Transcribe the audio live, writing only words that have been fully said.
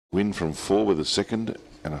Win from 4 with a second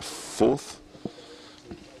and a fourth.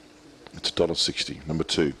 It's $1.60. Number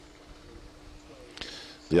 2.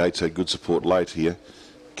 The 8's had good support late here.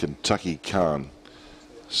 Kentucky Khan,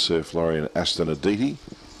 Surf Lorry and Aston Aditi.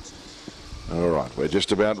 All right, we're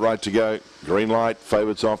just about right to go. Green light,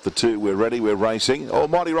 favourites off the 2. We're ready, we're racing. Oh,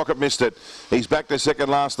 Mighty Rocket missed it. He's back to second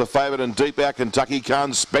last, the favourite, and deep out Kentucky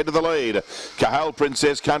Khan sped to the lead. Cahal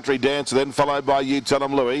Princess Country Dancer, then followed by You Tell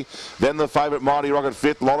 'Em Louie. Then the favourite Mighty Rocket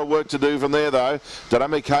fifth. A lot of work to do from there though.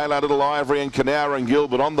 Dynamic Halo, Little Ivory and Canara and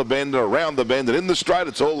Gilbert on the bend, around the bend, and in the straight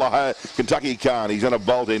it's all the Kentucky Khan. He's going to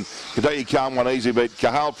bolt in. Kentucky Khan won easy beat.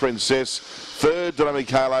 Cahal Princess third, Dynamic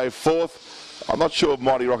Halo fourth. I'm not sure if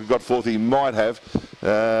Mighty Rocket got fourth. He might have.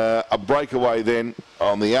 A breakaway then.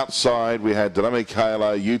 On the outside, we had Dynamic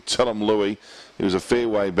Halo, You Tell 'Em Louie. He was a fair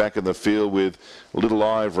way back in the field with Little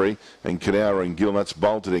Ivory and Canara and Gil. That's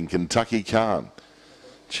bolted in. Kentucky Khan.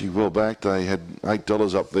 Gee, well back. They had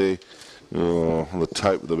 $8 up there on the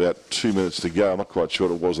tape with about 2 minutes to go. I'm not quite sure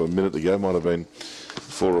what it was a minute ago. Might have been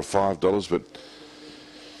 $4 or $5, but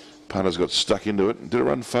punters got stuck into it. Did it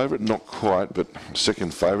run favourite? Not quite, but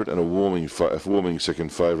second favourite and a warming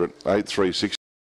second favourite. 8-3-6.